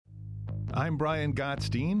I'm Brian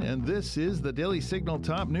Gottstein, and this is the Daily Signal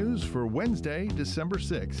Top News for Wednesday, December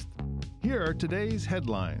 6th. Here are today's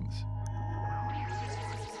headlines.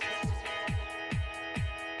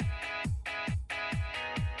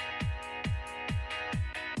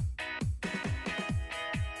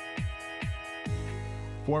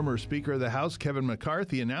 Former Speaker of the House Kevin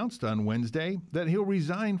McCarthy announced on Wednesday that he'll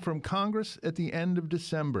resign from Congress at the end of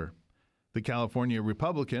December. The California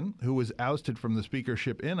Republican, who was ousted from the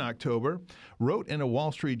speakership in October, wrote in a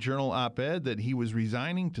Wall Street Journal op-ed that he was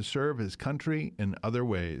resigning to serve his country in other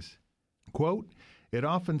ways. Quote, "It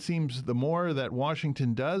often seems the more that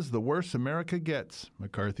Washington does, the worse America gets,"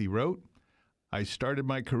 McCarthy wrote. "I started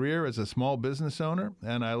my career as a small business owner,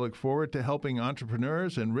 and I look forward to helping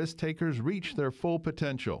entrepreneurs and risk-takers reach their full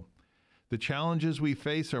potential. The challenges we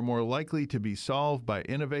face are more likely to be solved by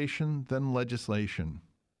innovation than legislation."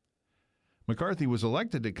 McCarthy was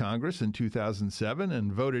elected to Congress in 2007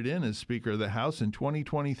 and voted in as Speaker of the House in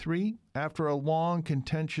 2023 after a long,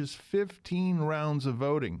 contentious 15 rounds of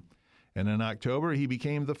voting. And in October, he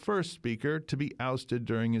became the first Speaker to be ousted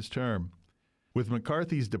during his term. With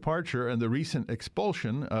McCarthy's departure and the recent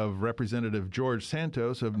expulsion of Representative George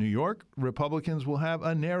Santos of New York, Republicans will have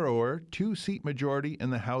a narrower two-seat majority in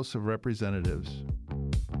the House of Representatives.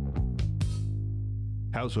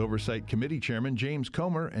 House Oversight Committee Chairman James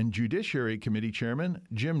Comer and Judiciary Committee Chairman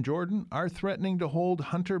Jim Jordan are threatening to hold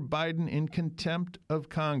Hunter Biden in contempt of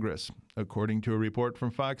Congress, according to a report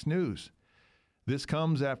from Fox News. This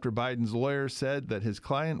comes after Biden's lawyer said that his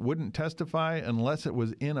client wouldn't testify unless it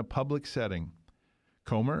was in a public setting.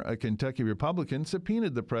 Comer, a Kentucky Republican,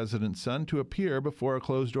 subpoenaed the president's son to appear before a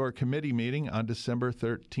closed-door committee meeting on December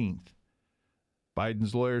 13th.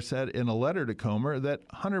 Biden's lawyer said in a letter to Comer that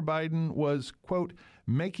Hunter Biden was, quote,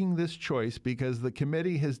 "making this choice because the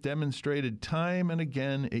committee has demonstrated time and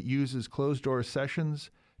again it uses closed-door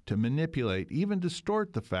sessions to manipulate, even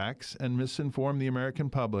distort the facts and misinform the American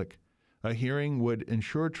public. A hearing would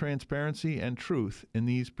ensure transparency and truth in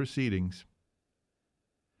these proceedings."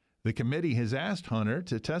 The committee has asked Hunter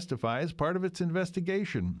to testify as part of its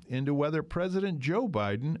investigation into whether President Joe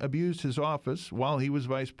Biden abused his office while he was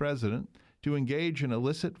vice president to engage in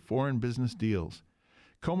illicit foreign business deals.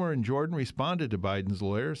 Comer and Jordan responded to Biden's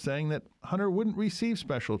lawyer, saying that Hunter wouldn't receive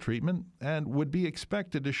special treatment and would be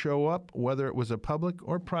expected to show up whether it was a public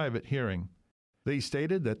or private hearing. They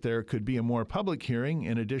stated that there could be a more public hearing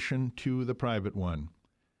in addition to the private one.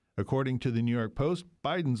 According to the New York Post,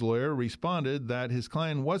 Biden's lawyer responded that his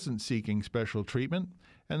client wasn't seeking special treatment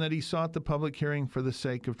and that he sought the public hearing for the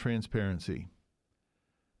sake of transparency.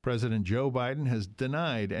 President Joe Biden has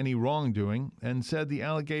denied any wrongdoing and said the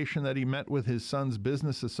allegation that he met with his son's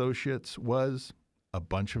business associates was a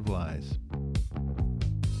bunch of lies.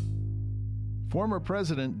 Former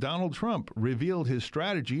President Donald Trump revealed his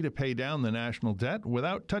strategy to pay down the national debt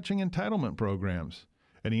without touching entitlement programs.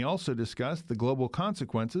 And he also discussed the global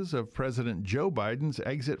consequences of President Joe Biden's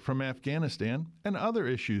exit from Afghanistan and other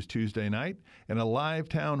issues Tuesday night in a live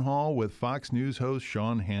town hall with Fox News host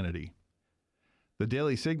Sean Hannity. The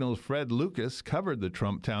Daily Signal's Fred Lucas covered the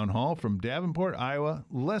Trump town hall from Davenport, Iowa,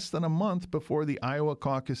 less than a month before the Iowa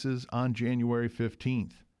caucuses on January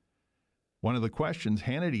 15th. One of the questions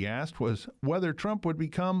Hannity asked was whether Trump would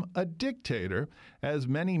become a dictator, as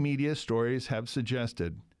many media stories have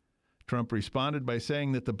suggested. Trump responded by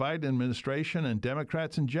saying that the Biden administration and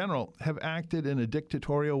Democrats in general have acted in a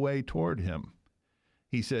dictatorial way toward him.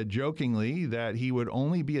 He said jokingly that he would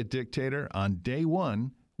only be a dictator on day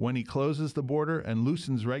one when he closes the border and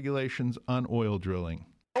loosens regulations on oil drilling.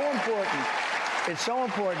 So important. It's so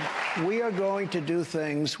important. We are going to do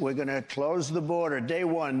things. We're going to close the border. Day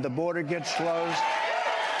one, the border gets closed.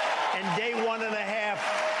 And day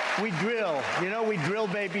 1.5, we drill. We drill,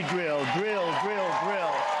 baby, drill. Drill, drill,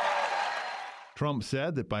 drill. Trump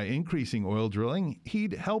said that by increasing oil drilling,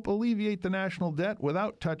 he'd help alleviate the national debt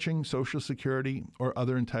without touching Social Security or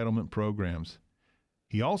other entitlement programs.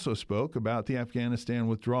 He also spoke about the Afghanistan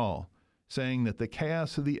withdrawal, saying that the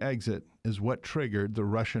chaos of the exit is what triggered the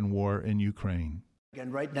Russian war in Ukraine.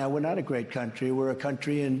 And right now, we're not a great country. We're a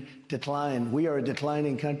country in decline. We are a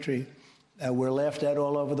declining country. We're laughed at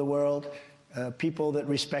all over the world. People that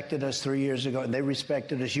respected us 3 years ago, and they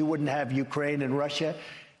respected us. You wouldn't have Ukraine and Russia.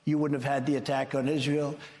 You wouldn't have had the attack on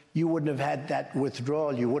Israel. You wouldn't have had that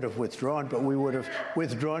withdrawal. You would have withdrawn, but we would have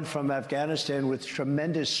withdrawn from Afghanistan with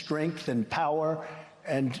tremendous strength and power.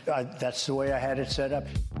 And that's the way I had it set up.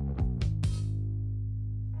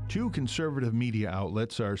 Two conservative media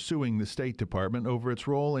outlets are suing the State Department over its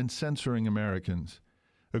role in censoring Americans.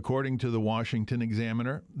 According to the Washington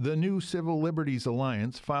Examiner, the New Civil Liberties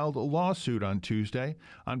Alliance filed a lawsuit on Tuesday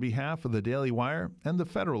on behalf of the Daily Wire and the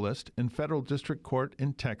Federalist in federal district court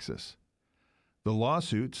in Texas. The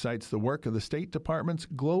lawsuit cites the work of the State Department's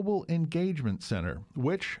Global Engagement Center,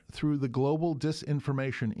 which, through the Global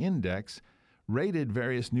Disinformation Index, rated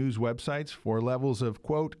various news websites for levels of,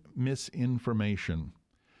 quote, misinformation.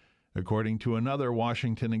 According to another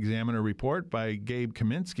Washington Examiner report by Gabe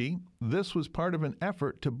Kaminsky, this was part of an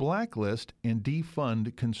effort to blacklist and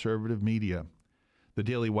defund conservative media. The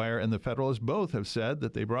Daily Wire and the Federalist both have said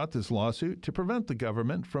that they brought this lawsuit to prevent the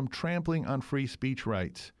government from trampling on free speech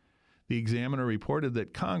rights. The Examiner reported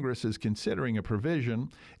that Congress is considering a provision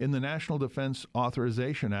in the National Defense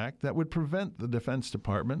Authorization Act that would prevent the Defense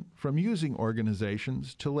Department from using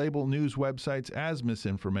organizations to label news websites as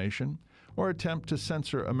misinformation or attempt to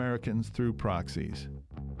censor Americans through proxies.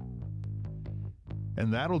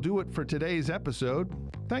 And that'll do it for today's episode.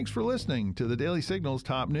 Thanks for listening to the Daily Signal's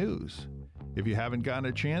Top News. If you haven't gotten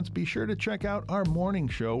a chance, be sure to check out our morning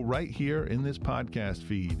show right here in this podcast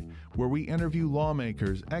feed, where we interview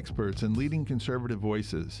lawmakers, experts, and leading conservative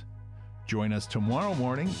voices. Join us tomorrow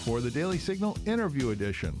morning for the Daily Signal Interview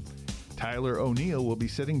Edition. Tyler O'Neill will be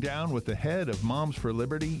sitting down with the head of Moms for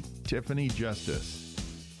Liberty, Tiffany Justice.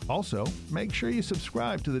 Also, make sure you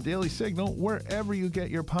subscribe to the Daily Signal wherever you get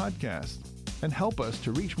your podcasts, and help us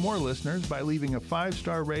to reach more listeners by leaving a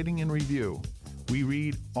 5-star rating and review. We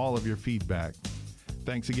read all of your feedback.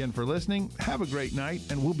 Thanks again for listening. Have a great night,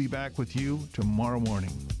 and we'll be back with you tomorrow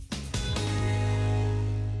morning.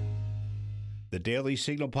 The Daily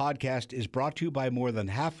Signal podcast is brought to you by more than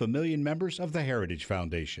 500,000 members of the Heritage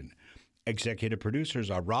Foundation. Executive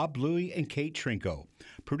producers are Rob Bluey and Kate Trinko.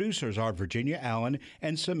 Producers are Virginia Allen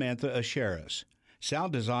and Samantha Asheris.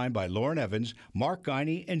 Sound design by Lauren Evans, Mark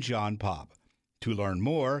Guiney, and John Pop. To learn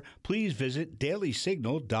more, please visit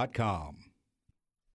dailysignal.com.